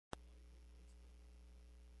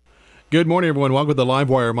Good morning, everyone. Welcome to the Live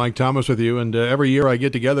Wire. Mike Thomas with you. And every year I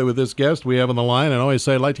get together with this guest we have on the line. And I always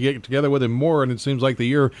say I'd like to get together with him more, and it seems like the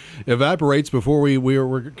year evaporates before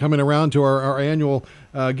we're coming around to our annual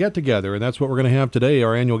get-together. And that's what we're going to have today,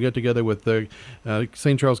 our annual get-together with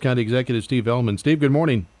St. Charles County Executive Steve Ehlmann. Steve, good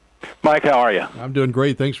morning. Mike, how are you? I'm doing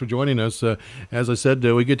great. Thanks for joining us. As I said,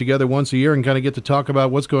 we get together once a year and kind of get to talk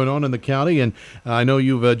about what's going on in the county. And I know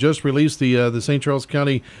you've just released the St. Charles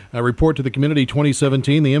County Report to the Community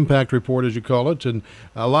 2017, the Impact Report, as you call it. And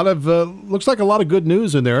a lot of looks like a lot of good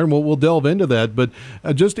news in there, and we'll delve into that. But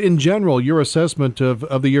just in general, your assessment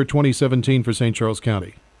of the year 2017 for St. Charles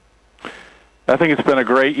County. I think it's been a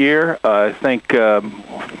great year. I think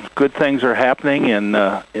good things are happening in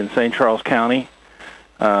St. Charles County.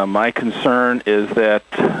 My concern is that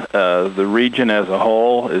the region as a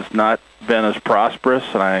whole has not been as prosperous,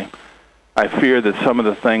 and I fear that some of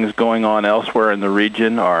the things going on elsewhere in the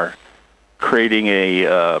region are creating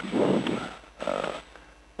the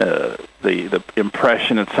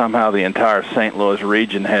impression that somehow the entire St. Louis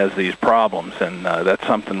region has these problems, and that's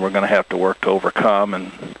something we're going to have to work to overcome,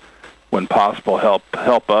 and when possible,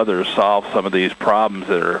 help others solve some of these problems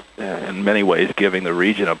that are in many ways giving the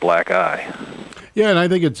region a black eye. Yeah, and I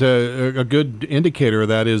think it's a good indicator of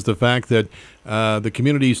that is the fact that the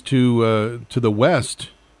communities to the west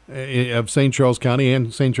of St. Charles County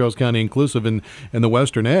and St. Charles County inclusive in the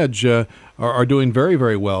western edge are doing very,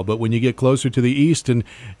 very well. But when you get closer to the east and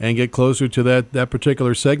get closer to that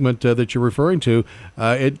particular segment that you're referring to,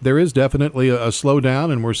 there is definitely a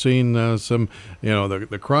slowdown, and we're seeing some,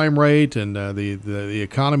 the crime rate and the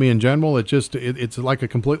economy in general. It's like a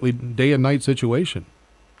completely day and night situation.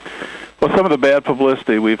 Well, some of the bad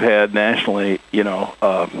publicity we've had nationally,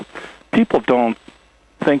 people don't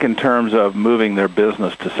think in terms of moving their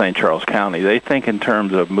business to St. Charles County. They think in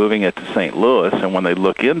terms of moving it to St. Louis, and when they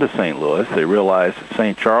look into St. Louis, they realize that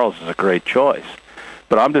St. Charles is a great choice.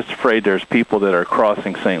 But I'm just afraid there's people that are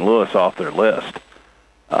crossing St. Louis off their list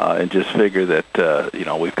and just figure that,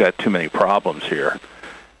 we've got too many problems here.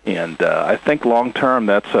 And I think long-term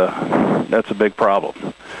that's a big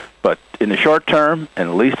problem. But in the short term, and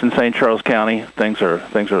at least in St. Charles County, things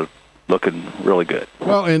are looking really good.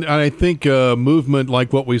 Well, and I think movement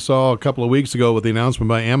like what we saw a couple of weeks ago with the announcement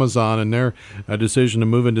by Amazon and their decision to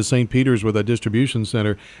move into St. Peter's with a distribution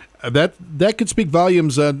center, that could speak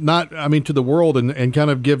volumes, to the world and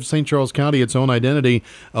kind of give St. Charles County its own identity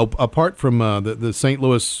apart from the St.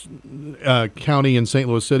 Louis County and St.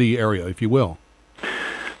 Louis City area, if you will.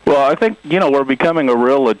 Well, I think, we're becoming a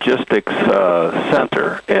real logistics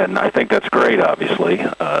center, and I think that's great, obviously.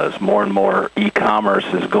 As more and more e-commerce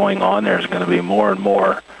is going on, there's going to be more and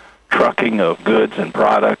more trucking of goods and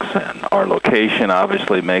products, and our location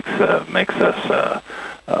obviously makes us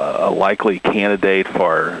a likely candidate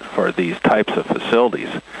for these types of facilities.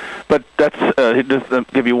 But that's just to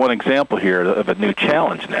give you one example here of a new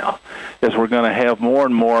challenge now, is we're going to have more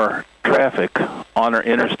and more traffic on our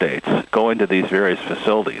interstates going to these various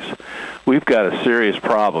facilities. We've got a serious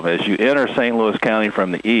problem. As you enter St. Louis County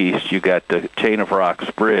from the east, you got the Chain of Rocks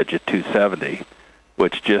Bridge at 270,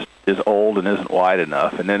 which just is old and isn't wide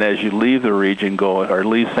enough. And then as you leave the region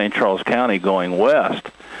leave St. Charles County going west,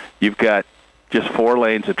 you've got just 4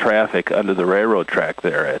 lanes of traffic under the railroad track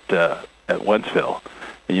there at Wentzville.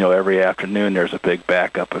 And, every afternoon there's a big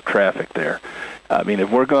backup of traffic there. If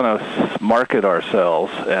we're going to market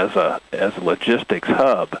ourselves as a logistics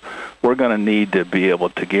hub, we're going to need to be able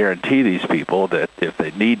to guarantee these people that if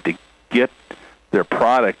they need to get their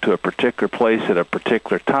product to a particular place at a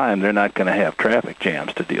particular time, they're not going to have traffic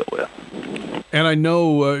jams to deal with. And I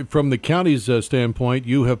know from the county's standpoint,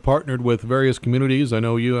 you have partnered with various communities. I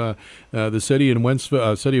know you, the city of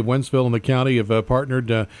Wentzville and the county have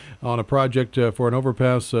partnered on a project for an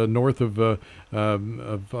overpass north of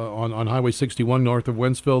on Highway 61 north of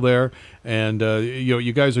Wentzville there. And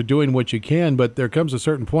you guys are doing what you can, but there comes a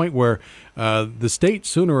certain point where the state,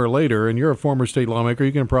 sooner or later, and you're a former state lawmaker,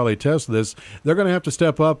 you can probably attest to this, they're going to have to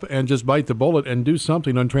step up and just bite the bullet and do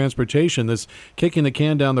something on transportation. This kicking the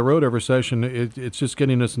can down the road every session, it's just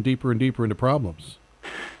getting us deeper and deeper into problems.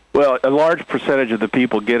 Well, a large percentage of the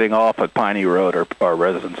people getting off at Piney Road are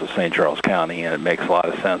residents of St. Charles County, and it makes a lot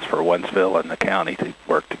of sense for Wentzville and the county to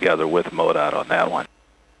work together with MoDOT on that one.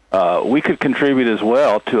 We could contribute as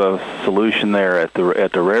well to a solution there at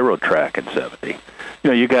the railroad track in 70.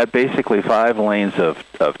 You got basically 5 lanes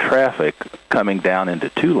of traffic coming down into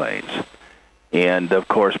 2 lanes. And of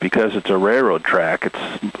course, because it's a railroad track, it's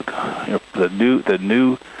the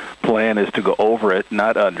new plan is to go over it,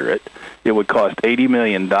 not under it. It would cost $80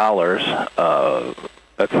 million.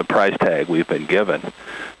 That's the price tag we've been given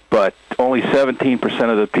but only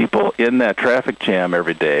 17% of the people in that traffic jam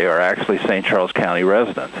every day are actually St. Charles County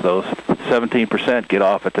residents. Those 17% get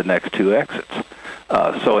off at the next two exits.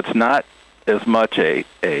 So it's not as much a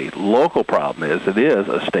local problem as it is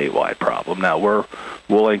a statewide problem. Now, we're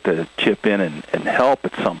willing to chip in and help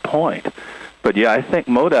at some point. But yeah, I think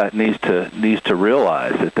MoDOT needs to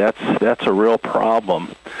realize that that's a real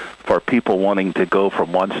problem for people wanting to go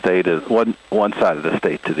from one side of the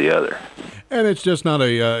state to the other. And it's just not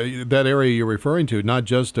that area you're referring to, not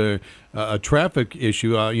just a traffic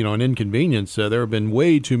issue, an inconvenience. There have been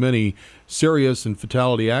way too many serious and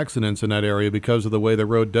fatality accidents in that area because of the way the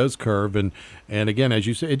road does curve. And again, as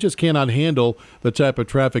you say, it just cannot handle the type of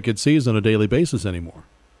traffic it sees on a daily basis anymore.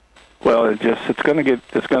 Well, it's going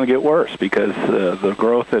to get worse because the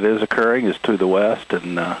growth that is occurring is to the west,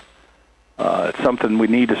 and it's something we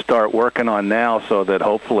need to start working on now, so that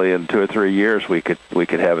hopefully in 2 or 3 years we could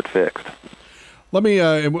have it fixed. Let me,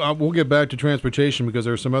 we'll get back to transportation because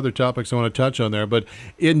there are some other topics I want to touch on there. But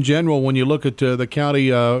in general, when you look at the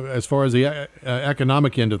county as far as the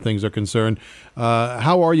economic end of things are concerned,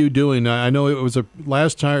 how are you doing? I know it was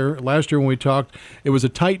last year when we talked, it was a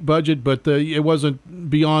tight budget, but it wasn't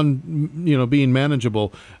beyond being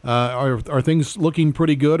manageable. Are things looking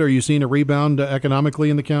pretty good? Are you seeing a rebound economically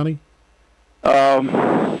in the county?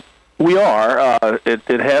 We are. It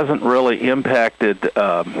hasn't really impacted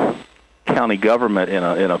county government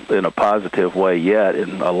in a positive way yet,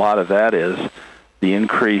 and a lot of that is the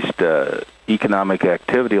increased economic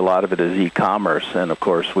activity. A lot of it is e-commerce, and of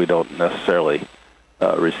course we don't necessarily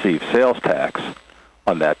receive sales tax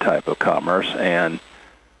on that type of commerce. And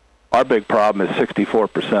our big problem is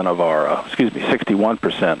 61% of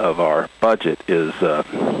our budget is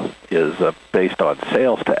based on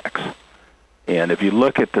sales tax. And if you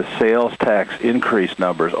look at the sales tax increase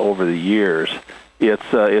numbers over the years,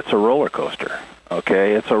 it's a roller coaster.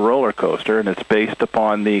 Okay, it's a roller coaster, and it's based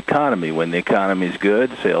upon the economy. When the economy's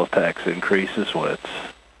good, sales tax increases. When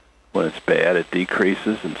it's bad, it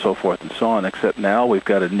decreases, and so forth and so on. Except now we've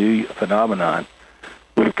got a new phenomenon.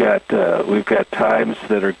 We've got times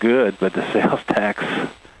that are good, but the sales tax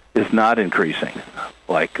is not increasing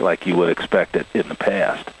like you would expect it in the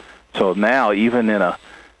past. So now, even in a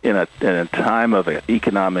time of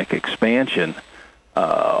economic expansion,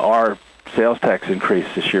 our sales tax increase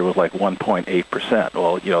this year was like 1.8%.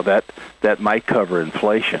 Well, that might cover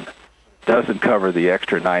inflation. Doesn't cover the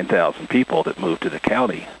extra 9,000 people that moved to the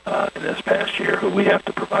county in this past year, who we have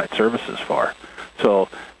to provide services for. So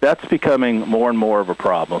that's becoming more and more of a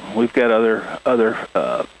problem. We've got other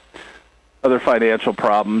financial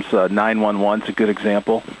problems. 911 is a good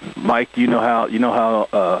example. Mike, do you know how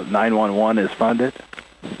 911 is funded?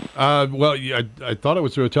 Well, I thought it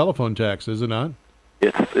was through a telephone tax, is it not?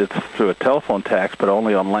 It's through a telephone tax, but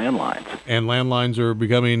only on landlines. And landlines are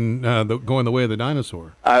becoming going the way of the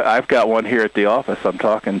dinosaur. I've got one here at the office. I'm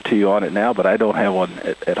talking to you on it now, but I don't have one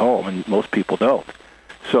at home, and most people don't.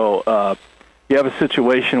 So you have a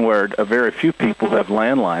situation where very few people who have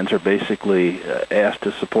landlines are basically asked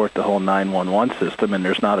to support the whole 911 system, and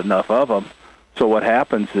there's not enough of them. So what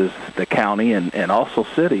happens is the county and also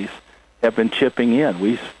cities have been chipping in.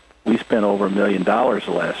 We spent over $1 million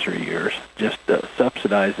the last 3 years just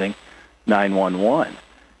subsidizing 911,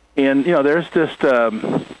 and there's just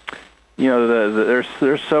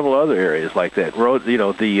there's several other areas like that. Road,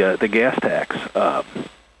 the gas tax.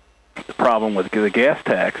 The problem with the gas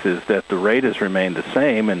tax is that the rate has remained the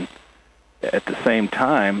same, and at the same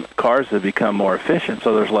time, cars have become more efficient,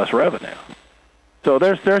 so there's less revenue. So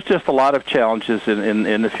there's just a lot of challenges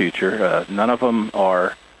in the future. None of them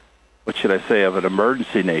are, what should I say, of an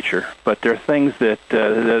emergency nature, but there are things that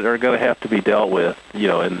are going to have to be dealt with, in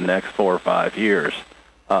the next 4 or 5 years,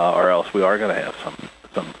 or else we are going to have some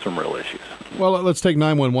real issues. Well, let's take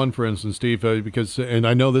 911 for instance, Steve, because and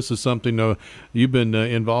I know this is something you've been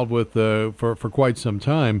involved with for quite some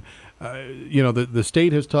time. The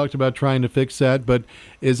state has talked about trying to fix that, but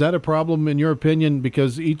is that a problem in your opinion?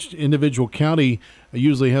 Because each individual county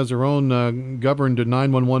usually has their own governed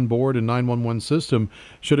 911 board and 911 system.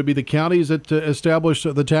 Should it be the counties that establish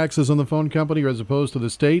the taxes on the phone company, or as opposed to the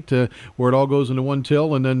state, where it all goes into one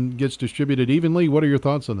till and then gets distributed evenly? What are your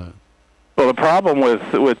thoughts on that? Well, the problem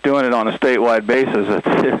with doing it on a statewide basis,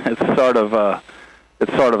 it's sort of a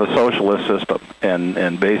socialist system,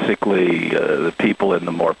 and basically the people in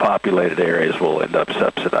the more populated areas will end up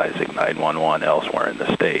subsidizing 911 elsewhere in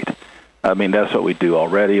the state. I mean, that's what we do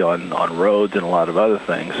already on roads and a lot of other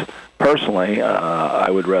things. Personally, I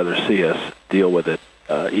would rather see us deal with it,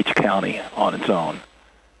 each county on its own,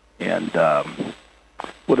 and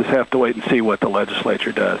we'll just have to wait and see what the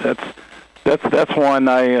legislature does. That's one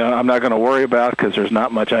I'm not going to worry about because there's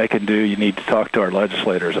not much I can do. You need to talk to our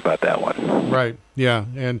legislators about that one. Right. Yeah.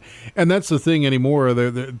 And that's the thing anymore.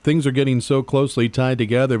 Things are getting so closely tied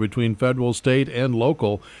together between federal, state, and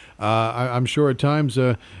local. I'm sure at times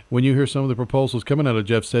when you hear some of the proposals coming out of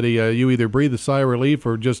Jeff City, you either breathe a sigh of relief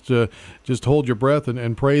or just hold your breath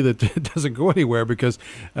and pray that it doesn't go anywhere, because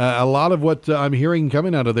a lot of what I'm hearing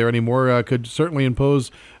coming out of there anymore could certainly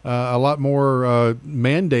impose a lot more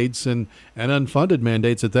mandates and unfunded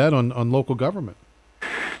mandates at that on local government.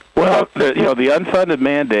 Well, the unfunded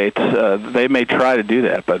mandates, they may try to do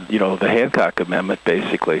that, but, the Hancock Amendment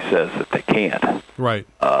basically says that they can't. Right.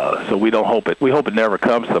 So we hope it never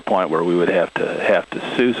comes to the point where we would have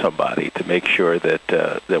to sue somebody to make sure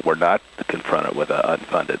that we're not confronted with an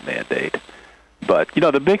unfunded mandate. But,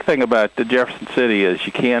 the big thing about the Jefferson City is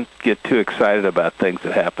you can't get too excited about things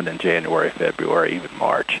that happen in January, February, even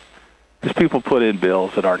March. Because people put in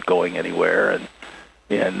bills that aren't going anywhere,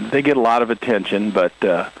 and they get a lot of attention, but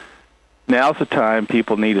now's the time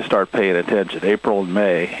people need to start paying attention. April and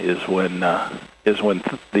May is when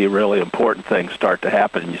the really important things start to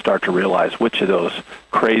happen, and you start to realize which of those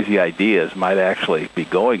crazy ideas might actually be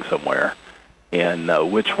going somewhere, and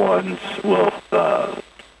which ones will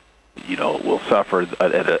suffer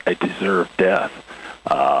a deserved death.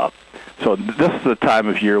 So this is the time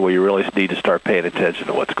of year where you really need to start paying attention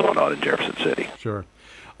to what's going on in Jefferson City. Sure.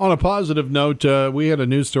 On a positive note, we had a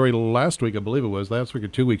news story last week, I believe it was, last week or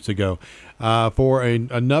 2 weeks ago, for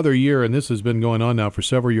another year, and this has been going on now for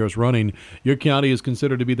several years running. Your county is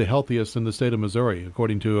considered to be the healthiest in the state of Missouri,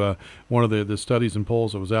 according to one of the studies and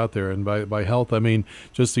polls that was out there. And by health, I mean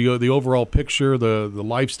just the overall picture, the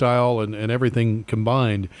lifestyle, and everything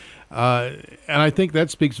combined. And I think that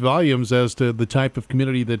speaks volumes as to the type of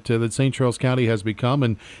community that St. Charles County has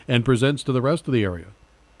become and presents to the rest of the area.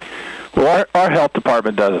 Well, our health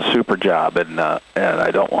department does a super job, and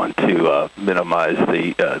I don't want to minimize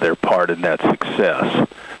their part in that success.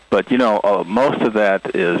 But most of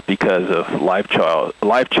that is because of life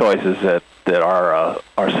choices that our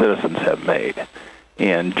citizens have made,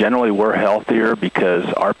 and generally we're healthier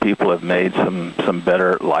because our people have made some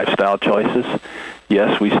better lifestyle choices.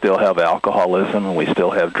 Yes, we still have alcoholism, and we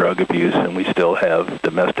still have drug abuse, and we still have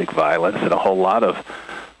domestic violence, and a whole lot of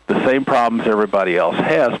the same problems everybody else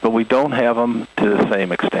has, but we don't have them to the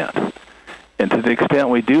same extent. And to the extent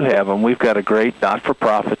we do have them, we've got a great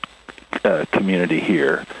not-for-profit community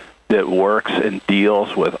here that works and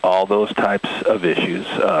deals with all those types of issues.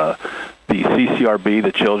 The CCRB,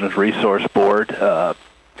 the Children's Resource Board,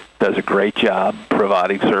 does a great job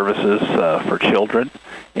providing services for children,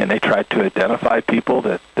 and they try to identify people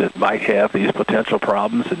that might have these potential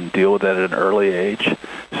problems and deal with that at an early age.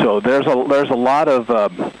 So there's a lot of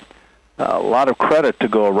credit to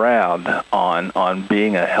go around on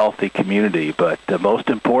being a healthy community. But the most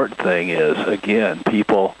important thing is, again,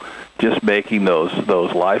 people just making those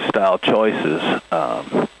lifestyle choices,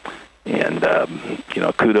 and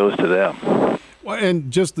kudos to them. Well, and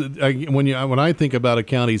just when I think about a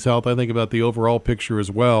county's health, I think about the overall picture as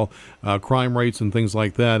well, crime rates and things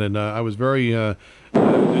like that. And I was very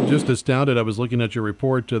just astounded. I was looking at your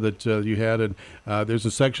report that you had, and there's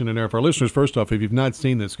a section in there for our listeners. First off, if you've not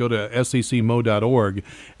seen this, go to seccmo.org,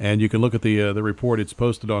 and you can look at the report. It's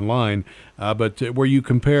posted online, but where you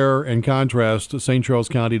compare and contrast St. Charles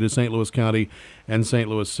County to St. Louis County and St.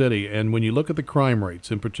 Louis City. And when you look at the crime rates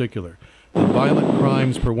in particular, the violent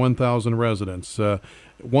crimes per 1,000 residents,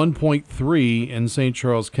 1.3 in St.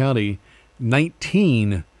 Charles County,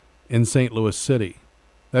 19 in St. Louis City.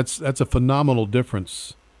 That's a phenomenal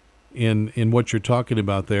difference in what you're talking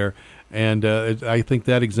about there. And I think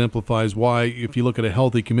that exemplifies why, if you look at a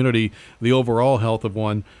healthy community, the overall health of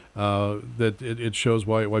one, that it shows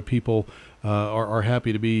why people are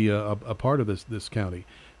happy to be a part of this county.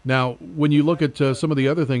 Now, when you look at some of the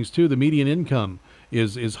other things, too, the median income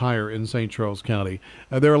is higher in St. Charles County.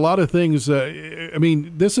 There are a lot of things.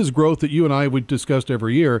 This is growth that you and I would discussed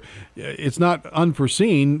every year. It's not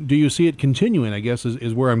unforeseen. Do you see it continuing, I guess,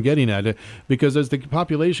 is where I'm getting at it. Because as the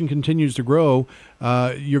population continues to grow,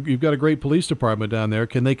 you've got a great police department down there.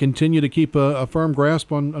 Can they continue to keep a firm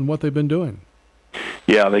grasp on what they've been doing?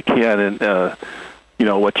 Yeah, they can. And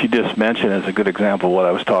what you just mentioned is a good example of what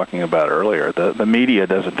I was talking about earlier. The media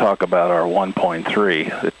doesn't talk about our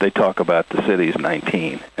 1.3. They talk about the city's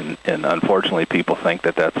 19. And unfortunately, people think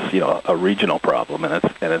that that's a regional problem, and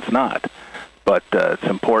it's not. But it's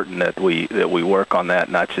important that we work on that,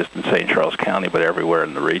 not just in St. Charles County, but everywhere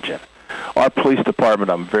in the region. Our police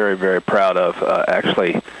department, I'm very, very proud of.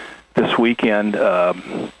 Actually, this weekend,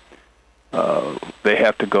 they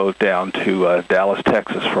have to go down to Dallas,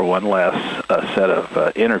 Texas for one last set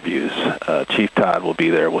of interviews. Chief Todd will be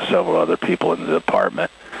there with several other people in the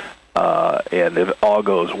department. And if all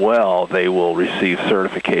goes well, they will receive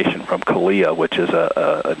certification from CALEA, which is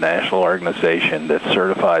a national organization that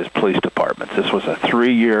certifies police departments. This was a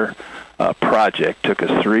 3-year project. Took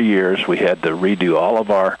us 3 years. We had to redo all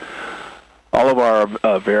of our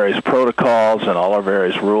various protocols and all our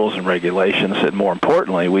various rules and regulations, and more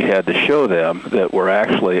importantly, we had to show them that we're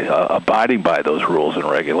actually abiding by those rules and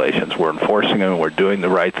regulations. We're enforcing them, we're doing the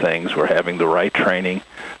right things, we're having the right training.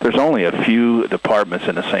 There's only a few departments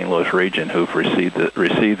in the St. Louis region who've received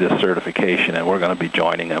this certification, and we're going to be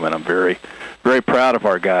joining them, and I'm very, very proud of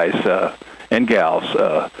our guys and gals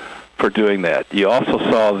for doing that. You also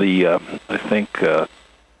saw the, I think,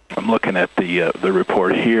 I'm looking at the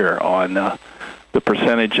report here on the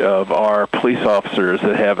percentage of our police officers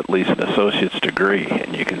that have at least an associate's degree,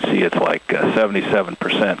 and you can see it's like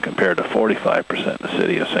 77% compared to 45% in the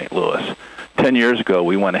city of St. Louis. 10 years ago,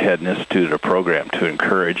 we went ahead and instituted a program to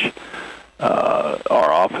encourage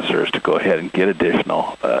our officers to go ahead and get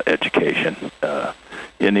additional education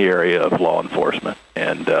in the area of law enforcement,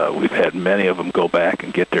 and we've had many of them go back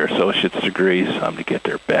and get their associate's degrees, some to get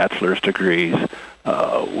their bachelor's degrees.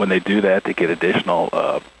 When they do that, they get additional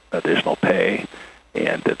pay,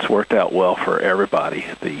 and it's worked out well for everybody.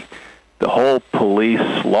 The whole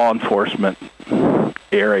police law enforcement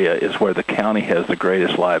area is where the county has the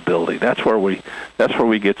greatest liability. That's where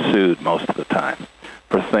we get sued most of the time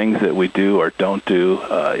for things that we do or don't do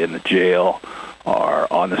in the jail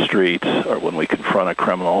or on the streets or when we confront a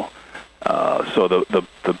criminal. So the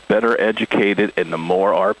better educated and the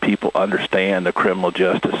more our people understand the criminal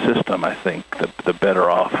justice system, I think the better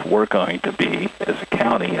off we're going to be as a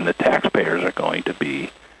county, and the taxpayers are going to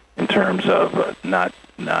be in terms of not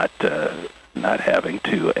having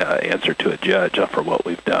to answer to a judge for what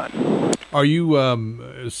we've done. Are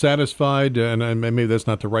you satisfied, and maybe that's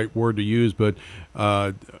not the right word to use, but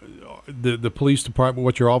the police department,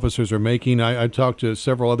 what your officers are making? I talked to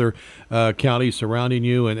several other counties surrounding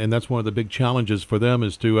you, and that's one of the big challenges for them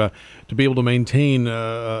is to be able to maintain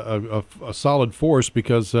a solid force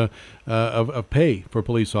because of pay for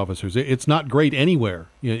police officers. It's not great anywhere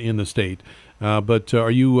in the state. But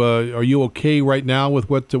are you okay right now with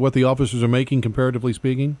what the officers are making, comparatively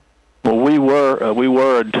speaking? Well, we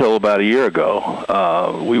were until about a year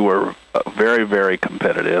ago. We were very, very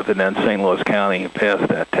competitive, and then St. Louis County passed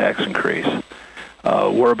that tax increase.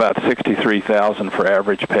 We're about $63,000 for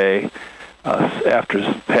average pay. After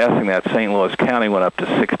passing that, St. Louis County went up to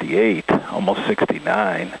 68, almost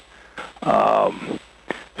 69.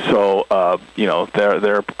 So,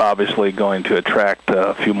 they're obviously going to attract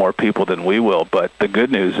a few more people than we will, but the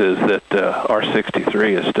good news is that our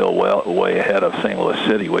 63 is still way ahead of St. Louis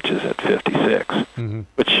City, which is at 56,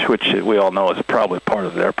 which we all know is probably part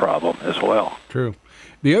of their problem as well. True.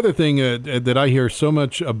 The other thing that I hear so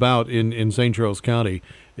much about in St. Charles County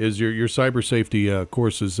is your cyber safety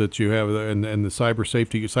courses that you have, and the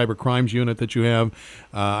cyber crimes unit that you have.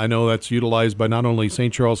 I know that's utilized by not only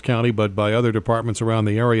St. Charles County but by other departments around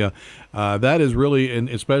the area. That is really, and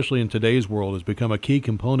especially in today's world, has become a key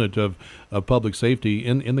component of public safety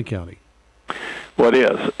in the county. Well,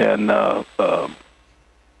 it is, and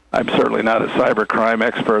I'm certainly not a cyber crime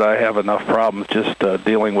expert. I have enough problems just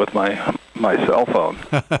dealing with my cell phone.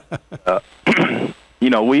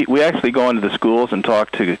 We actually go into the schools and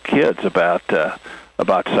talk to kids about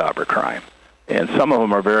cyber crime, and some of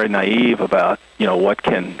them are very naive about what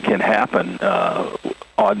can happen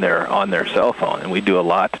on their cell phone, and we do a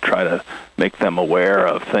lot to try to make them aware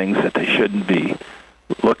of things that they shouldn't be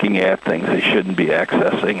looking at, things they shouldn't be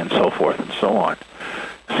accessing, and so forth and so on.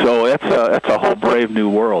 So that's a whole brave new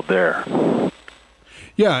world there.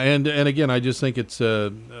 Yeah, and again, I just think it's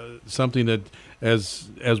something that as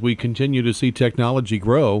we continue to see technology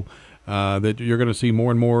grow, that you're going to see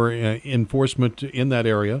more and more enforcement in that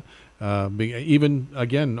area. Even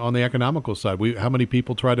again on the economical side, how many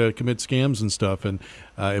people try to commit scams and stuff, and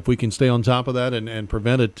if we can stay on top of that and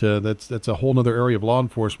prevent it, that's a whole other area of law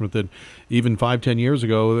enforcement that even 5-10 years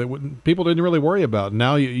ago people didn't really worry about.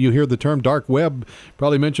 Now you hear the term dark web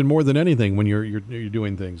probably mentioned more than anything when you're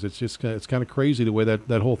doing things. It's kind of crazy the way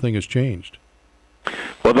that whole thing has changed.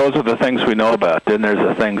 Well, those are the things we know about. Then there's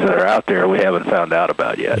the things that are out there we haven't found out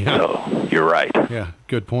about yet. Yeah. So you're right. Yeah,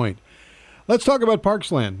 good point. Let's talk about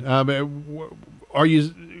Parksland. Are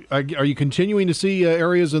you continuing to see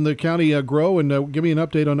areas in the county grow? And give me an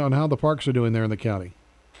update on how the parks are doing there in the county.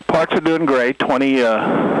 Parks are doing great. 20th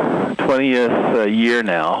year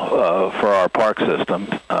now for our park system.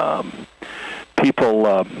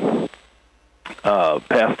 People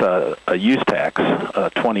passed a use tax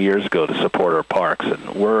 20 years ago to support our parks,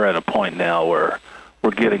 and we're at a point now where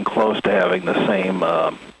we're getting close to having the same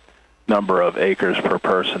number of acres per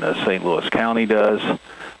person as St. Louis County does.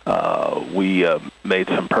 We made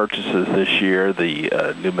some purchases this year,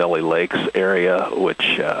 the New Millie Lakes area,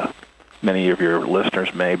 which many of your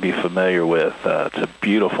listeners may be familiar with. It's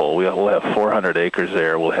beautiful. We'll have 400 acres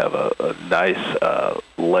there. We'll have a nice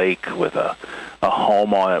lake with a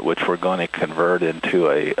home on it, which we're going to convert into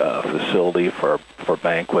a facility for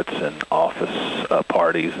banquets and office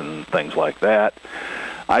parties and things like that.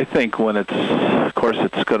 I think when of course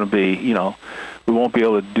it's going to be, we won't be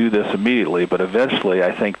able to do this immediately, but eventually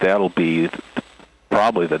I think that'll be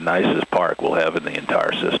probably the nicest park we'll have in the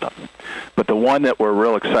entire system. But the one that we're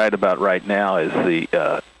real excited about right now is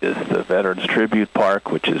the Veterans Tribute Park,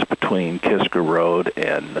 which is between Kisker Road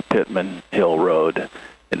and the Pittman Hill Road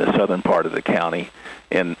in the southern part of the county.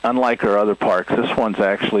 And unlike our other parks, this one's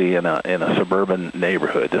actually in a suburban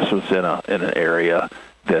neighborhood. This was in an area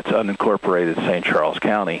that's unincorporated St. Charles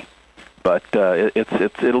County. But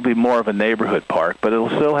it'll be more of a neighborhood park, but it'll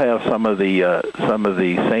still have some of the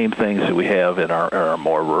same things that we have in our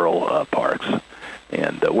more rural parks,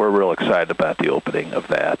 and we're real excited about the opening of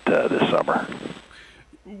that this summer.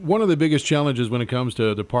 One of the biggest challenges when it comes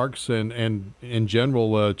to the parks and in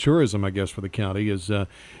general tourism, I guess, for the county is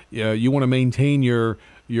you want to maintain your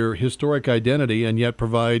historic identity and yet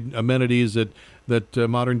provide amenities that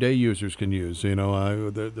modern day users can use. And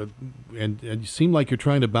you seem like you're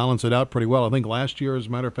trying to balance it out pretty well. I think last year, as a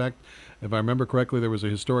matter of fact, if I remember correctly, there was a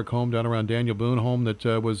historic home down around Daniel Boone home that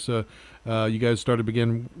was you guys started to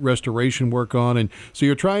begin restoration work on, and so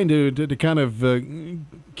you're trying to kind of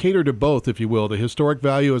cater to both, if you will, the historic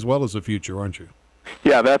value as well as the future, aren't you?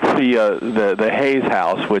 Yeah, that's the Hayes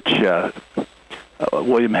house, which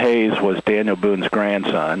William Hayes was Daniel Boone's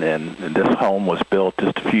grandson, and this home was built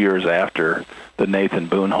just a few years after the Nathan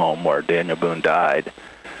Boone home where Daniel Boone died.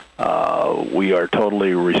 We are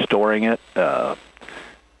totally restoring it to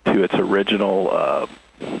its original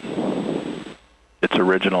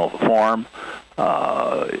form.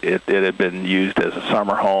 It had been used as a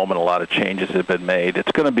summer home, and a lot of changes have been made.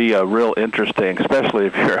 It's going to be a real interesting, especially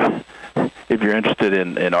if you're interested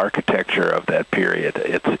in architecture of that period.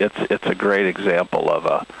 It's a great example of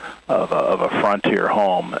a frontier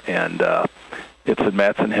home, and it's in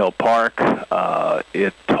Matson Hill Park.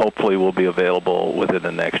 It hopefully will be available within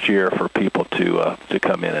the next year for people to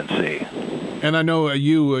come in and see. And I know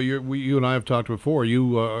you and I have talked before.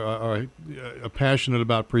 You are passionate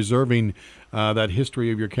about preserving that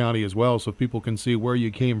history of your county as well, so people can see where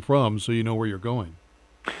you came from, so you know where you're going.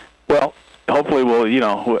 Well, hopefully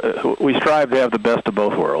we strive to have the best of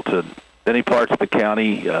both worlds. In many parts of the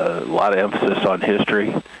county, a lot of emphasis on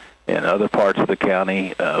history, and other parts of the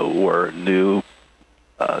county were new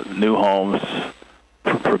homes,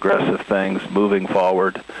 progressive things moving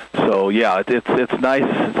forward. So yeah, it's nice.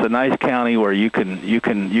 It's a nice county where you can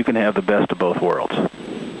have the best of both worlds.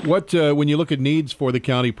 What when you look at needs for the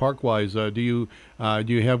county park-wise, do you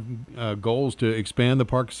have goals to expand the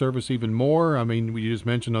park service even more? I mean, you just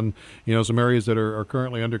mentioned on some areas that are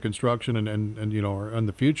currently under construction and are in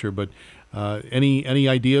the future, but any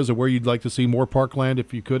ideas of where you'd like to see more parkland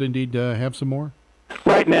if you could indeed have some more?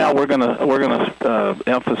 Right now, we're gonna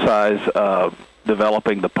emphasize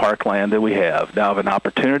developing the parkland that we have. Now, if an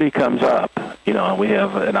opportunity comes up, and we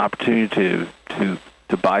have an opportunity to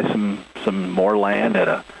buy some more land at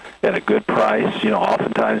a good price.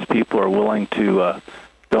 Oftentimes people are willing to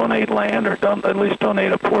donate land or at least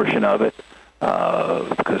donate a portion of it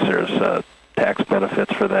because there's tax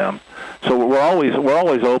benefits for them. So we're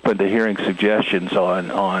always open to hearing suggestions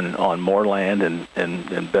on more land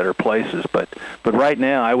and better places. But right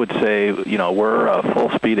now, I would say we're full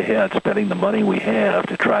speed ahead, spending the money we have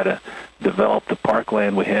to try to develop the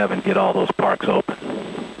parkland we have and get all those parks open.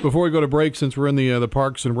 Before we go to break, since we're in the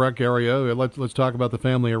Parks and Rec area, let's talk about the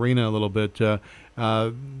Family Arena a little bit. To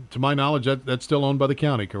my knowledge, that's still owned by the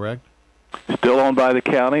county, correct? Still owned by the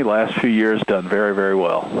county. Last few years, done very, very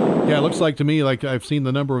well. Yeah, it looks like to me like I've seen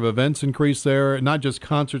the number of events increase there, not just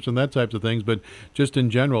concerts and that types of things, but just in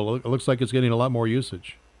general. It looks like it's getting a lot more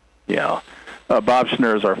usage. Yeah. Bob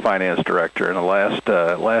Schnur is our finance director. In the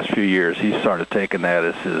last few years, he started taking that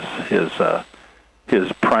as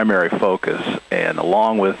his primary focus, and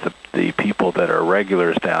along with the people that are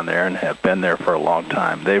regulars down there and have been there for a long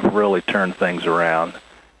time, they've really turned things around.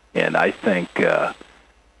 And I think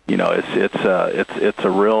it's a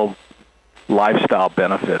real lifestyle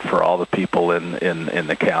benefit for all the people in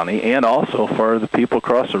the county, and also for the people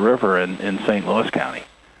across the river in St. Louis County.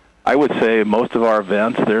 I would say most of our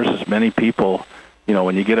events, there's as many people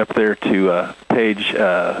when you get up there to Page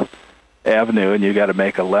Avenue and you got to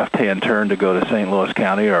make a left-hand turn to go to St. Louis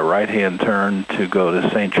County or a right-hand turn to go to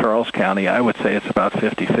St. Charles County, I would say it's about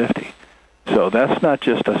 50-50. So that's not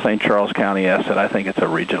just a St. Charles County asset. I think it's a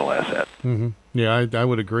regional asset. Mm-hmm. Yeah, I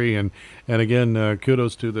would agree. And again,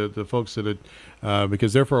 kudos to the folks that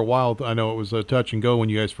because there for a while, I know it was a touch and go when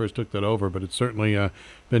you guys first took that over, but it's certainly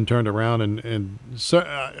been turned around. And so,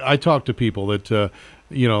 I talk to people that,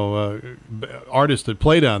 artists that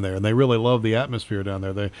play down there, and they really love the atmosphere down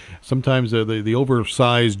there. Sometimes the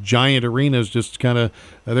oversized giant arenas just kind of,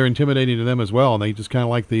 they're intimidating to them as well, and they just kind of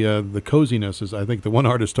like the coziness, as I think the one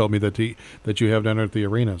artist told me that you have down there at the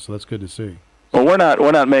arena. So that's good to see. Well, we're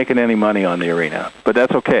not making any money on the arena, but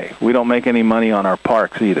that's okay. We don't make any money on our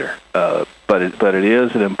parks either. But it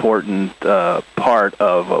is an important part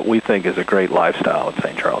of what we think is a great lifestyle in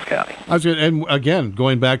St. Charles County. And again,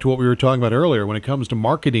 going back to what we were talking about earlier, when it comes to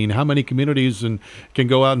marketing, how many communities can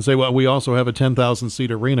go out and say, well, we also have a 10,000-seat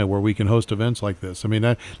arena where we can host events like this? I mean,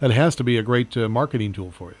 that has to be a great marketing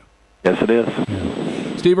tool for you. Yes, it is. Yeah.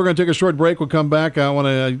 Steve, we're going to take a short break. We'll come back. I want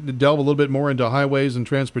to delve a little bit more into highways and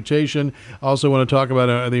transportation. I also want to talk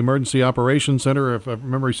about the Emergency Operations Center. If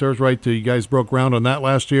memory serves right, you guys broke ground on that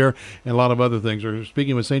last year, and a lot of other things. We're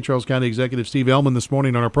speaking with St. Charles County Executive Steve Ehlmann this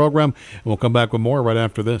morning on our program, and we'll come back with more right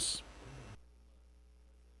after this.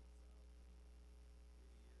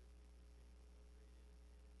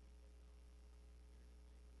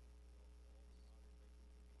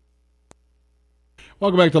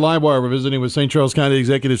 Welcome back to Livewire. We're visiting with St. Charles County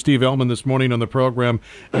Executive Steve Ehlmann this morning on the program,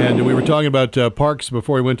 and we were talking about parks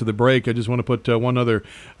before we went to the break. I just want to put one other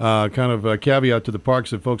caveat to the parks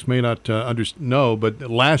that folks may not know, but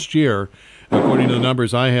last year, according to the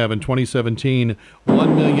numbers I have, in 2017,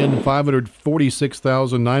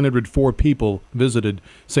 1,546,904 people visited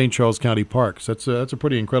St. Charles County parks. That's a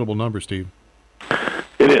pretty incredible number, Steve.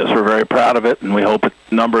 It is. We're very proud of it, and we hope the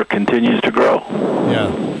number continues to grow.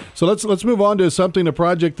 Yeah. So let's move on to a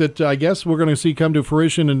project that I guess we're going to see come to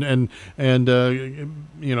fruition, and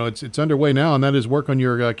it's underway now, and that is work on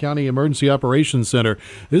your County Emergency Operations Center.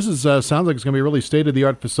 This is sounds like it's going to be a really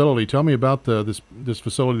state-of-the-art facility. Tell me about this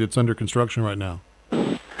facility that's under construction right now.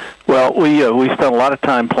 Well, we spent a lot of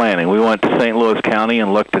time planning. We went to St. Louis County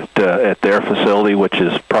and looked at their facility, which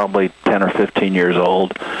is probably 10 or 15 years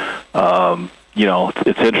old.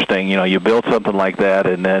 It's interesting. You build something like that,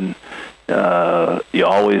 and then you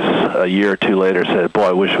always, a year or two later, said, boy,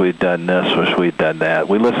 I wish we'd done this, wish we'd done that.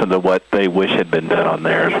 We listened to what they wish had been done on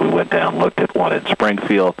theirs. We went down, looked at one in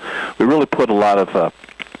Springfield. We really put a lot of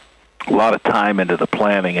time into the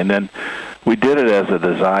planning, and then we did it as a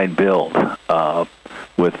design build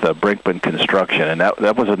with Brinkman Construction, and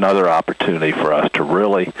that was another opportunity for us to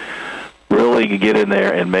really get in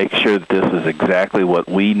there and make sure that this is exactly what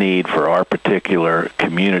we need for our particular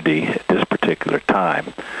community at this particular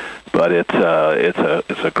time. But it's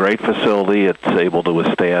a great facility. It's able to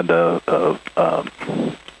withstand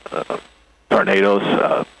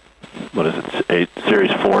tornadoes. What is it? A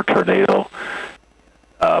Series 4 tornado.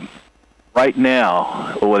 Right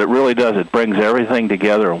now, what it really does, it brings everything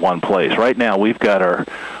together in one place. Right now, we've got our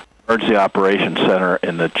Emergency Operations Center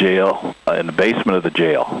in the jail, in the basement of the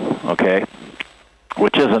jail. Okay,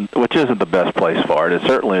 which isn't the best place for it. It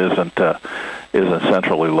certainly isn't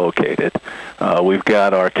centrally located. We've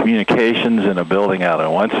got our communications in a building out in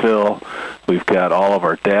Wentzville. We've got all of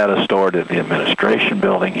our data stored in the administration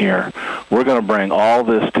building here. We're going to bring all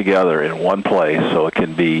this together in one place so it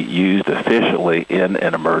can be used efficiently in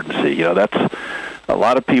an emergency. That's a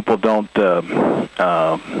lot of people don't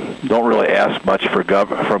really ask much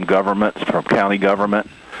from county government.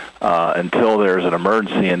 Until there's an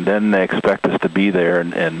emergency, and then they expect us to be there,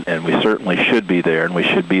 and we certainly should be there, and we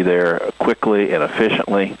should be there quickly and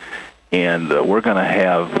efficiently. And we're going to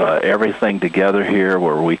have everything together here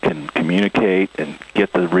where we can communicate and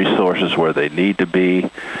get the resources where they need to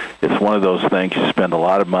be. It's one of those things, you spend a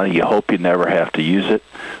lot of money, you hope you never have to use it,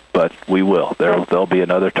 but we will. There'll be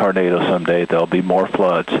another tornado someday, there'll be more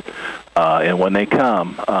floods, and when they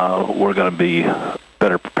come, we're going to be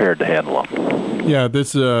better prepared to handle them. Yeah,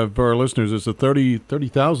 this for our listeners, it's a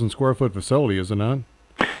 30,000 square foot facility, is it not?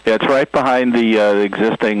 Yeah, it's right behind the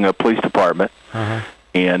existing police department,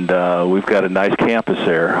 and we've got a nice campus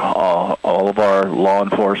there. All of our law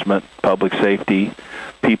enforcement, public safety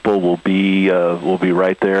people will be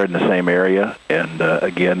right there in the same area, and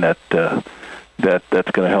again, that's going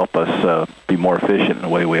to help us be more efficient in the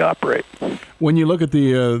way we operate. When you look at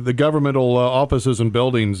the governmental offices and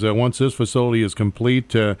buildings, once this facility is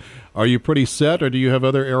complete, are you pretty set, or do you have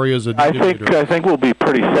other areas that I think we'll be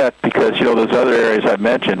pretty set because those other areas I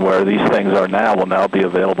mentioned where these things are now will now be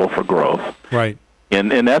available for growth. Right.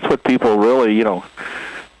 And that's what people really,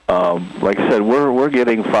 like I said, we're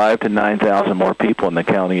getting 5,000 to 9,000 more people in the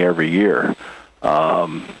county every year.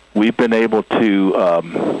 We've been able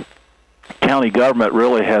to, county government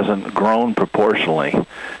really hasn't grown proportionally.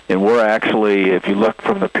 And we're actually, if you look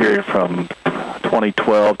from the period from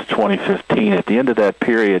 2012 to 2015, at the end of that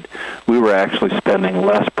period, we were actually spending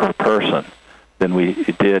less per person than we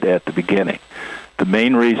did at the beginning. The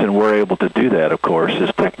main reason we're able to do that, of course,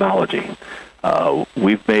 is technology.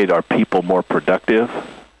 We've made our people more productive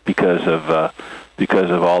because of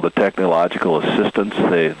all the technological assistance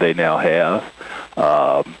they now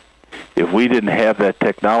have. If we didn't have that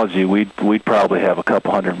technology, we'd probably have a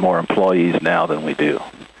couple hundred more employees now than we do.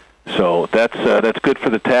 So that's good for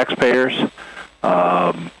the taxpayers,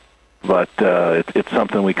 but it's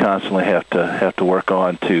something we constantly have to work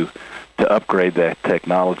on to upgrade that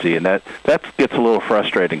technology, and that gets a little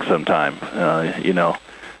frustrating sometimes. I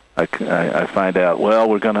find out, well,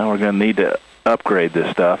 we're gonna need to upgrade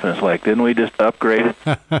this stuff, and it's like, didn't we just upgrade it?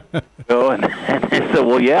 And they said,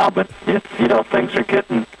 well, yeah, but it's things are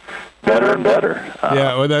getting better and better.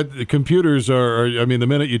 The computers are. I mean, the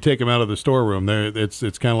minute you take them out of the storeroom, it's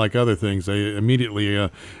kind of like other things. They immediately,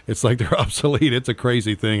 it's like they're obsolete. It's a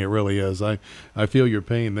crazy thing. It really is. I feel your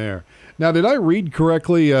pain there. Now, did I read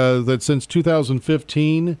correctly that since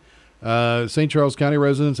 2015, St. Charles County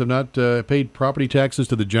residents have not paid property taxes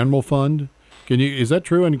to the general fund? Is that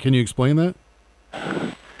true? And can you explain that?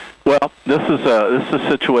 Well, this is a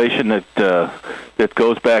situation that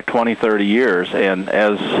goes back 20, 30 years, and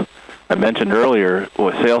as I mentioned earlier,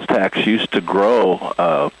 sales tax used to grow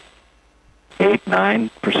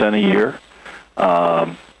 8-9% a year,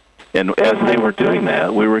 and as they were doing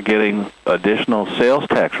that, we were getting additional sales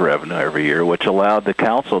tax revenue every year, which allowed the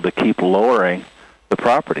council to keep lowering the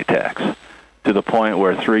property tax to the point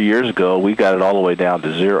where 3 years ago we got it all the way down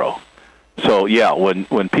to zero. So yeah,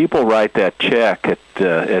 when people write that check at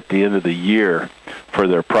the end of the year for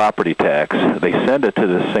their property tax, they send it to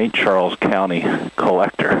the St. Charles County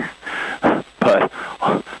collector. But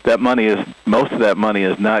most of that money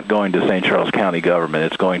is not going to St. Charles County government.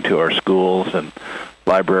 It's going to our schools and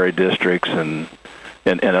library districts and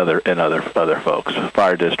other folks,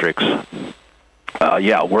 fire districts.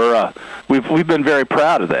 We've been very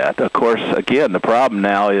proud of that. Of course, again, the problem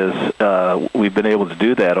now is we've been able to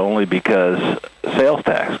do that only because sales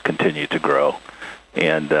tax continued to grow,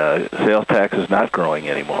 and sales tax is not growing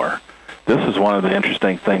anymore. This is one of the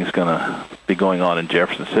interesting things going to be going on in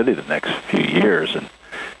Jefferson City the next few years, and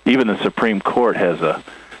even the Supreme Court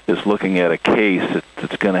is looking at a case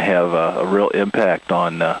that's going to have a real impact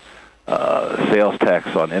on sales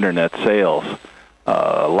tax on internet sales.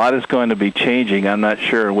 A lot is going to be changing. I'm not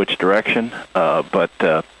sure in which direction, but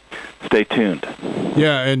stay tuned.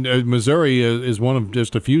 Yeah, and Missouri is one of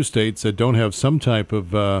just a few states that don't have some type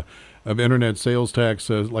of internet sales tax,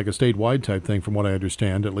 like a statewide type thing, from what I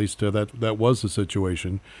understand. At least that was the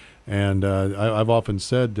situation. And I've often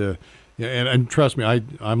said, and trust me,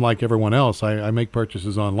 I'm like everyone else. I make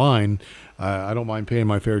purchases online. I don't mind paying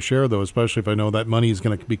my fair share, though, especially if I know that money is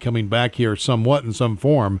going to be coming back here somewhat in some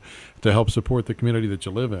form to help support the community that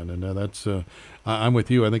you live in. And I'm with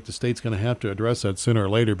you. I think the state's going to have to address that sooner or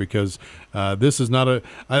later, because this is not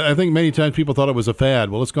I think many times people thought it was a fad.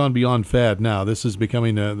 Well, it's gone beyond fad now. This is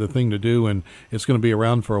becoming the thing to do, and it's going to be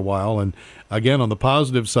around for a while. And again, on the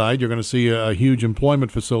positive side, you're going to see a huge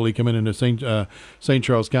employment facility coming into St.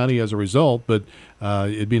 Charles County as a result. But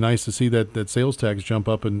it'd be nice to see that sales tax jump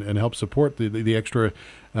up and help support the extra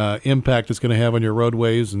impact it's going to have on your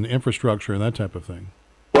roadways and infrastructure and that type of thing.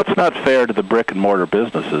 Well, it's not fair to the brick and mortar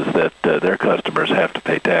businesses that their customers have to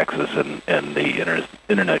pay taxes and the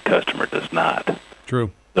internet customer does not.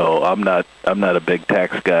 True. So I'm not a big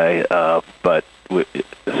tax guy, but the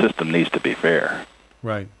system needs to be fair.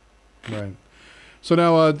 Right. So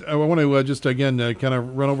now I want to just again kind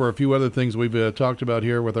of run over a few other things we've talked about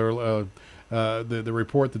here with our the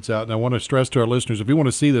report that's out. And I want to stress to our listeners, if you want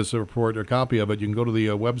to see this report or a copy of it, you can go to the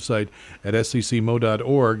website at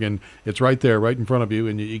sccmo.org, and it's right there, right in front of you,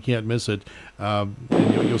 and you can't miss it. And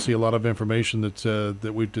you'll see a lot of information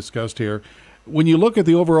that we've discussed here. When you look at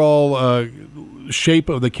the overall shape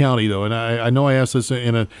of the county, though, and I know I asked this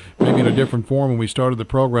maybe in a different form when we started the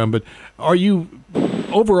program, but are you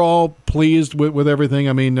overall pleased with everything?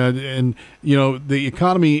 I mean, and the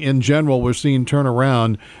economy in general, we're seeing turn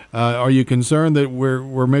around. Are you concerned that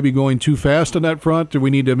we're maybe going too fast on that front? Do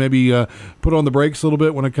we need to maybe put on the brakes a little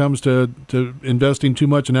bit when it comes to investing too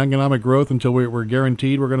much in economic growth until we're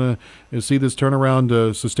guaranteed we're going to see this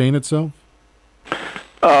turnaround sustain itself?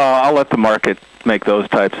 I'll let the market make those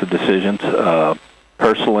types of decisions.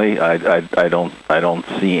 personally, I don't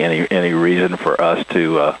see any reason for us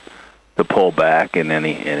to pull back in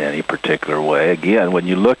any particular way. Again, when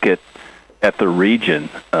you look at the region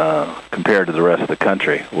compared to the rest of the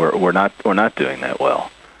country, we're not doing that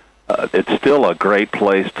well. It's still a great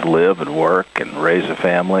place to live and work and raise a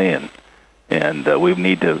family, and we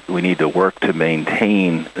need to work to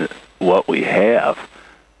maintain what we have.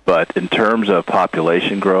 But in terms of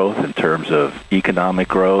population growth, in terms of economic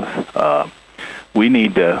growth, we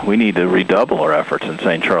need to redouble our efforts in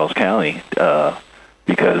St. Charles County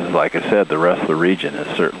because, like I said, the rest of the region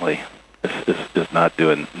is certainly is not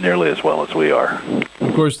doing nearly as well as we are.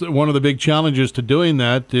 Of course, one of the big challenges to doing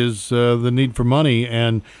that is the need for money.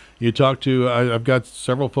 And you talk to, I've got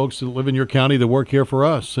several folks that live in your county that work here for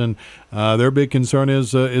us, and their big concern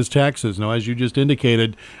is taxes. Now, as you just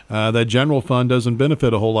indicated, that general fund doesn't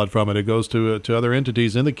benefit a whole lot from it. It goes to other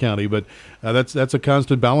entities in the county, but that's a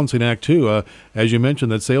constant balancing act too. As you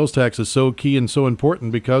mentioned, that sales tax is so key and so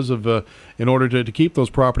important because of in order to keep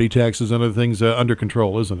those property taxes and other things under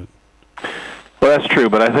control, isn't it? Well, that's true,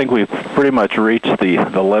 but I think we've pretty much reached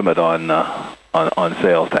the limit on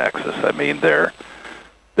sales taxes. I mean, they're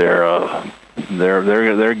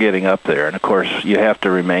getting up there, and of course, you have to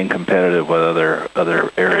remain competitive with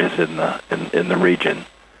other areas in the region.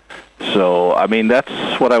 So, I mean,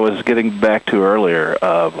 that's what I was getting back to earlier.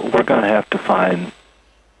 We're going to have to find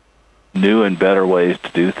new and better ways to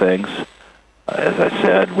do things. As I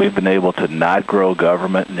said, we've been able to not grow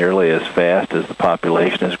government nearly as fast as the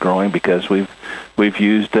population is growing because we've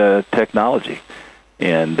used technology,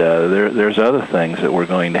 and there's other things that we're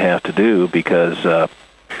going to have to do because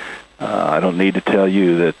I don't need to tell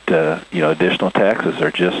you that additional taxes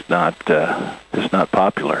are just not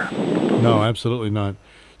popular. No, absolutely not.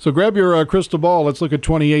 So grab your crystal ball. Let's look at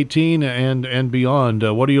 2018 and beyond.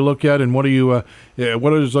 What do you look at, and what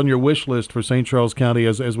is on your wish list for St. Charles County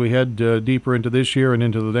as we head deeper into this year and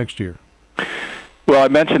into the next year? Well, I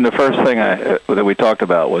mentioned the first thing that we talked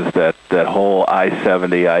about was that whole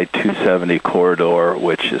I-70, I-270 corridor,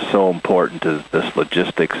 which is so important to this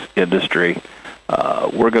logistics industry.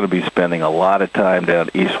 We're going to be spending a lot of time down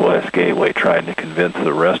East-West Gateway trying to convince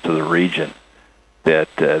the rest of the region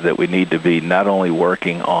that we need to be not only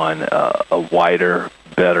working on a wider,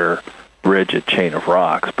 better bridge at Chain of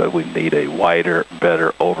Rocks, but we need a wider,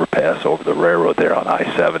 better overpass over the railroad there on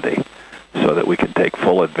I-70 so that we can take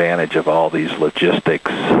full advantage of all these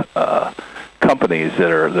logistics companies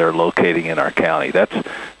that are locating in our county.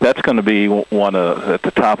 That's going to be one at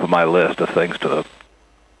the top of my list of things to.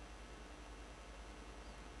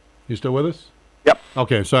 You still with us? Yep.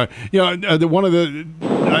 Okay, sorry.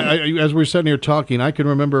 As we're sitting here talking, I can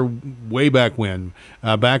remember way back when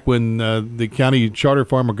the county charter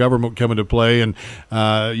form of government came into play, and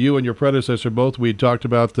you and your predecessor both, we talked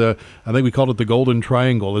about I think we called it the Golden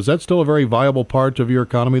Triangle. Is that still a very viable part of your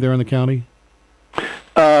economy there in the county?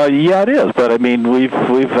 Yeah, it is. But I mean, we've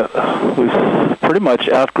pretty much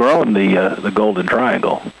outgrown the Golden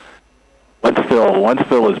Wentzville.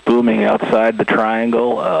 Wentzville is booming outside the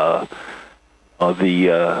triangle.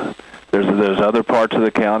 There's other parts of the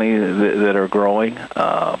county that are growing.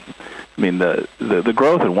 I mean, the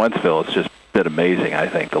growth in Wentzville has just been amazing, I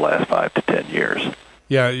think, the last 5 to 10 years.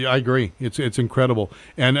 Yeah, I agree. It's incredible.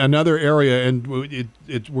 And another area, and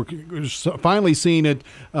we're finally seeing it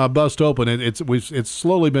bust open. It's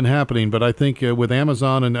slowly been happening, but I think with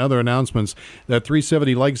Amazon and other announcements, that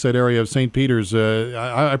 370 Lakeside area of St. Peter's,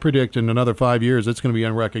 I predict in another 5 years it's going to be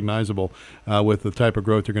unrecognizable with the type of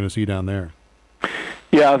growth you're going to see down there.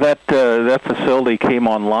 Yeah, that facility came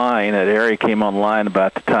online, that area came online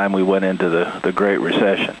about the time we went into the Great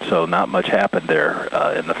Recession, so not much happened there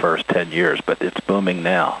in the first 10 years, but it's booming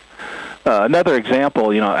now. Another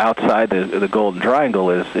example, outside the Golden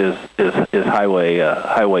Triangle is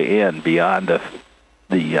Highway N beyond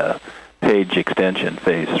the Page Extension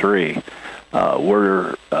Phase 3.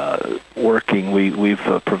 We're working,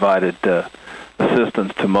 we've provided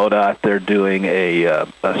assistance to MoDOT. They're doing a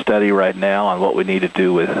study right now on what we need to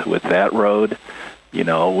do with that road.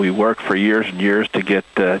 We worked for years and years to get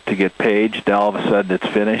Page. Now all of a sudden it's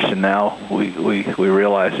finished, and now we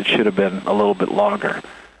realize it should have been a little bit longer.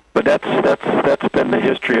 But that's been the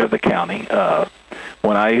history of the county.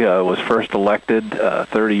 When I was first elected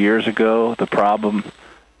 30 years ago, the problem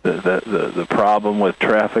with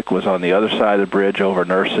traffic was on the other side of the bridge over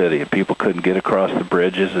Nurse City, and people couldn't get across the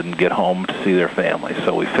bridges and get home to see their families.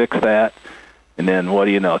 So we fixed that, and then what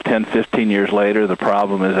do you know, 10, 15 years later, the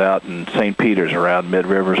problem is out in St. Peter's around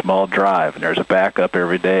Mid-Rivers Mall Drive, and there's a backup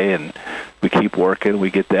every day, and we keep working, we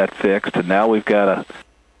get that fixed, and now we've got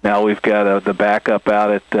the backup out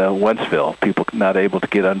at Wentzville, people not able to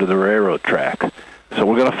get under the railroad track. So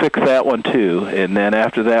we're going to fix that one too, and then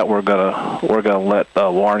after that, we're gonna let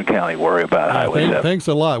Warren County worry about Highway 7. Thanks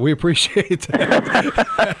a lot. We appreciate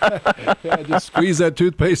that. Yeah, just squeeze that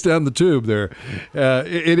toothpaste down the tube there.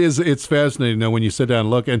 It's fascinating though when you sit down and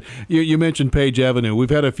look. And you mentioned Page Avenue. We've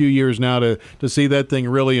had a few years now to see that thing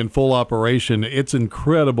really in full operation. It's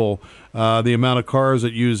incredible. The amount of cars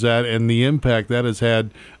that use that and the impact that has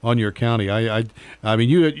had on your county. I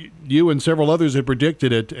mean, you and several others had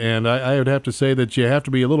predicted it, and I would have to say that you have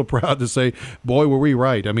to be a little proud to say, boy, were we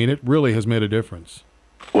right. I mean, it really has made a difference.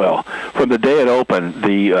 Well, from the day it opened,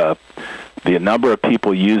 the number of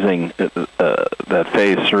people using that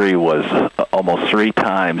Phase 3 was almost 3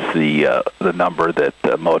 times the number that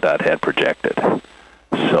MoDOT had projected.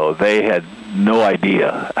 So they had no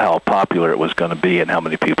idea how popular it was going to be and how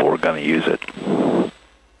many people were going to use it.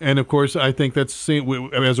 And, of course, I think that's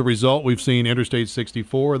as a result, we've seen Interstate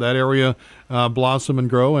 64, that area blossom and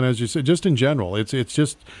grow. And as you said, just in general, it's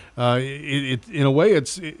just in a way,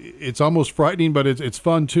 it's almost frightening, but it's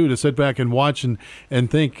fun, too, to sit back and watch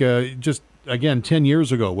and think just, again, 10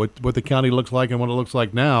 years ago, what the county looks like and what it looks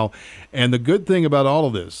like now. And the good thing about all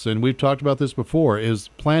of this, and we've talked about this before, is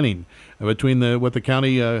planning between what the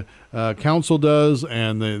county council does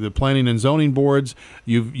and the planning and zoning boards.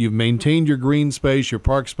 You've maintained your green space, your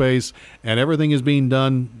park space, and everything is being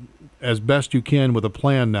done as best you can with a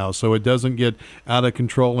plan now, so it doesn't get out of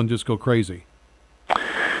control and just go crazy.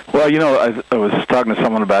 Well, I was talking to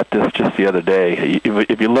someone about this just the other day.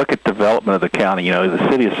 If you look at development of the county, the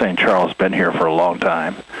city of St. Charles has been here for a long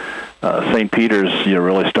time. St. Peter's,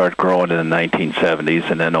 really started growing in the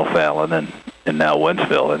 1970s, and then O'Fallon, and now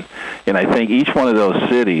Wentzville. And I think each one of those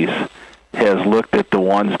cities has looked at the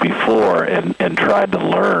ones before and tried to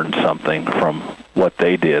learn something from what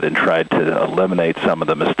they did and tried to eliminate some of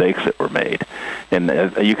the mistakes that were made. And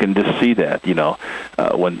you can just see that,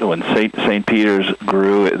 when St. Peter's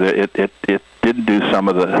grew, it didn't do some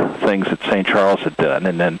of the things that St. Charles had done.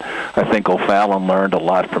 And then I think O'Fallon learned a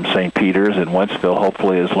lot from St. Peter's, and Wentzville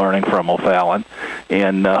hopefully is learning from O'Fallon.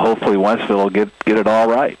 And hopefully Wentzville will get it all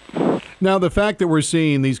right. Now, the fact that we're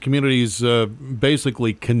seeing these communities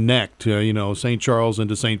basically connect, St. Charles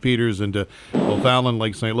into St. Peter's, into O'Fallon,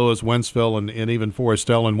 Lake St. Louis, Wentzville, and even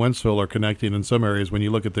Forestell and Wentzville are connecting in some areas when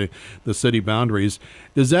you look at the city boundaries.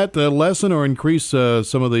 Does that lessen or increase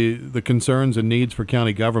some of the concerns and needs for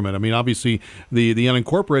county government? I mean, obviously, the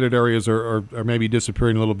unincorporated areas are maybe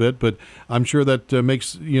disappearing a little bit, but I'm sure that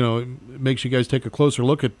makes you guys take a closer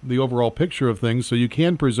look at the overall picture of things so you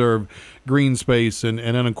can preserve green space and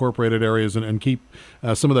unincorporated areas and keep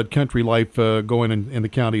some of that country life going in the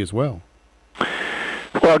county as well.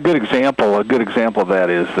 Well, a good example of that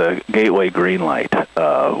is the Gateway Green Light.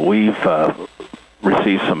 We've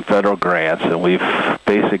received some federal grants, and we've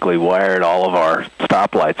basically wired all of our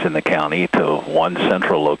stoplights in the county to one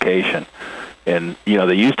central location. And,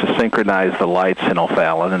 they used to synchronize the lights in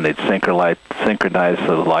O'Fallon, and they'd synchronize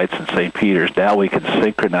the lights in St. Peter's. Now we can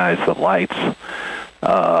synchronize the lights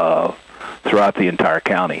throughout the entire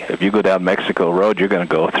county. If you go down Mexico Road, you're going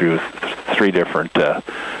to go through 3 different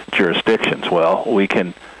jurisdictions. Well, we've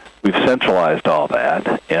centralized all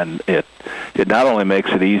that, and it not only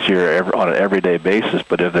makes it easier on an everyday basis,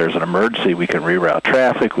 but if there's an emergency, we can reroute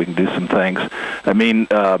traffic, we can do some things. I mean,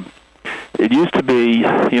 it used to be,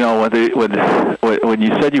 when you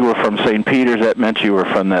said you were from St. Peter's, that meant you were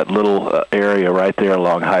from that little area right there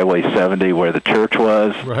along Highway 70 where the church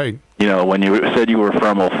was. Right. When you said you were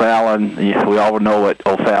from O'Fallon, we all know what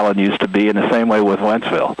O'Fallon used to be, in the same way with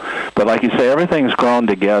Wentzville. But like you say, everything's grown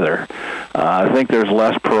together. I think there's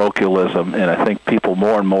less parochialism, and I think people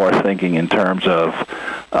more and more are thinking in terms of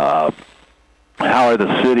how are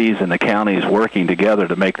the cities and the counties working together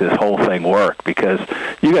to make this whole thing work? Because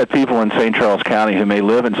you got people in St. Charles County who may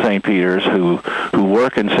live in St. Peter's, who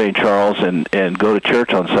work in St. Charles and go to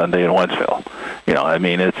church on Sunday in Wentzville. I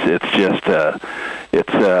mean, it's just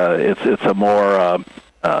it's a more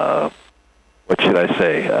what should I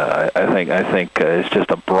say? I think it's just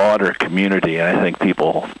a broader community, and I think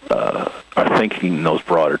people are thinking in those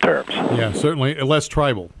broader terms. Yeah, certainly less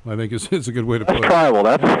tribal, I think is a good way to put it. Tribal.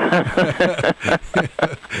 That's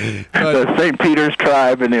the St. Peter's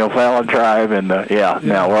tribe and the O'Fallon tribe, and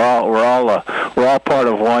now we're all part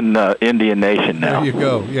of one Indian nation now. There you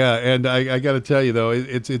go. Yeah, and I got to tell you though,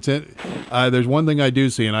 there's one thing I do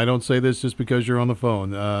see, and I don't say this just because you're on the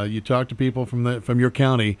phone. You talk to people from your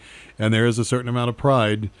county, and there is a certain amount of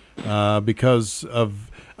pride because of.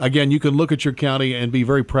 Again, you can look at your county and be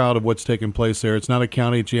very proud of what's taking place there. It's not a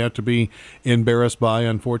county that you have to be embarrassed by,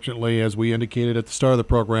 unfortunately, as we indicated at the start of the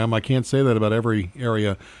program. I can't say that about every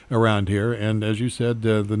area around here. And as you said,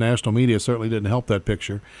 the national media certainly didn't help that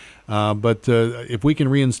picture. But if we can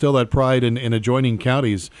reinstill that pride in adjoining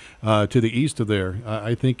counties to the east of there,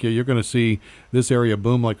 I think you're going to see this area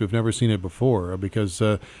boom like we've never seen it before, because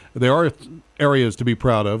there are areas to be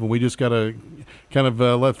proud of, and we just got to kind of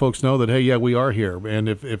let folks know that, hey, yeah, we are here. And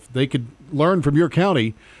if they could learn from your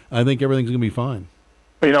county, I think everything's going to be fine.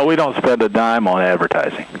 We don't spend a dime on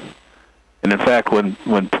advertising. And in fact, when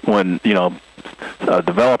a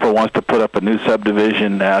developer wants to put up a new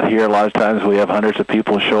subdivision out here, a lot of times we have hundreds of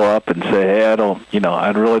people show up and say, hey, I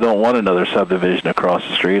really don't want another subdivision across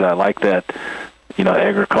the street. I like that,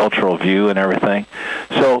 agricultural view and everything.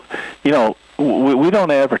 So, we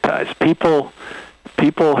don't advertise. People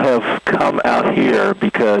have come out here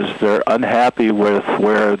because they're unhappy with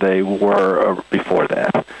where they were before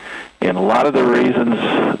that. And a lot of the reasons,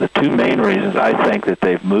 the two main reasons I think that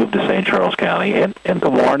they've moved to St. Charles County, and to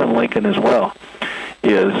Warren and Lincoln as well,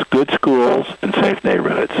 is good schools and safe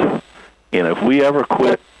neighborhoods. And if we ever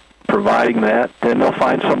quit providing that, then they'll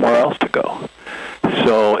find somewhere else to go.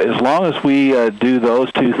 So as long as we do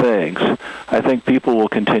those two things, I think people will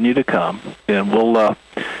continue to come, and we'll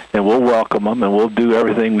welcome them, and we'll do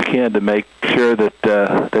everything we can to make sure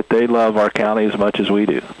that they love our county as much as we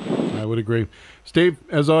do. I would agree. Steve,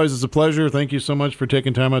 as always, it's a pleasure. Thank you so much for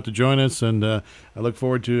taking time out to join us, and I look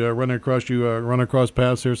forward to running across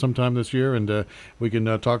paths here sometime this year, and we can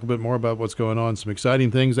talk a bit more about what's going on. Some exciting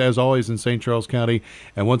things, as always, in St. Charles County.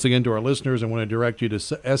 And once again, to our listeners, I want to direct you to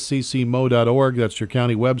sccmo.org. That's your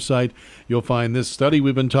county website. You'll find this study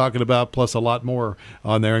we've been talking about, plus a lot more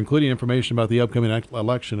on there, including information about the upcoming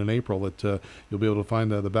election in April. That you'll be able to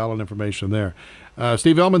find the ballot information there.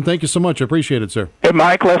 Steve Ehlmann, thank you so much. I appreciate it, sir. Hey,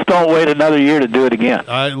 Mike, let's don't wait another year to do it again.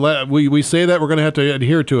 We say that we're going to have to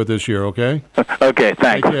adhere to it this year, okay? Okay,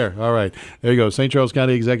 thanks. Take care. All right. There you go. St. Charles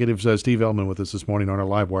County Executive Steve Ehlmann with us this morning on our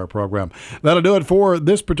Livewire program. That'll do it for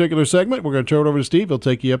this particular segment. We're going to turn it over to Steve. He'll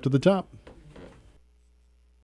take you up to the top.